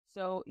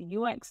So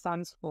UX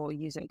stands for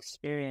user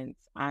experience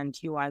and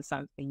UI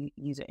stands for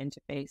user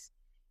interface.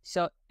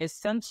 So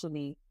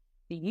essentially,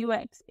 the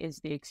UX is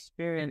the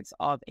experience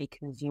of a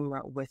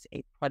consumer with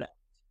a product.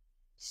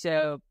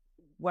 So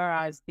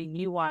whereas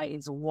the UI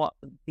is what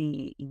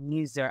the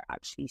user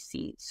actually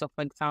sees. So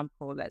for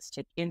example, let's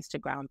take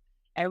Instagram.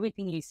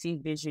 Everything you see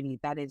visually,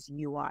 that is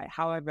UI.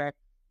 However,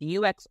 the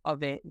UX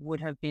of it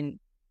would have been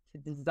to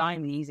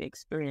design the user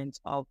experience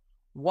of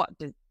what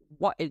does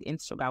what is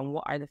Instagram?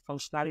 What are the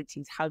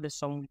functionalities? How does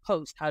someone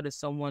post? How does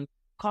someone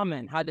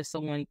comment? How does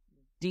someone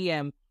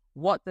DM?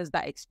 What does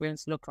that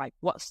experience look like?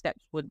 What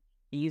steps would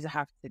the user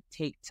have to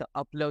take to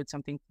upload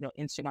something to their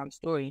Instagram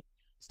story?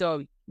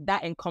 So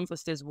that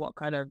encompasses what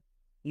kind of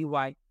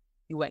UI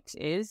UX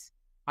is.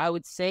 I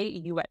would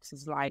say UX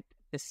is like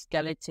the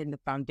skeleton, the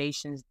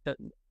foundations, the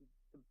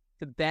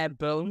bare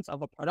bones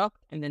of a product,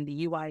 and then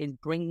the UI is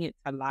bringing it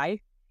to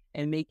life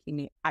and making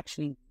it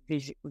actually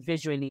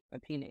visually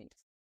appealing.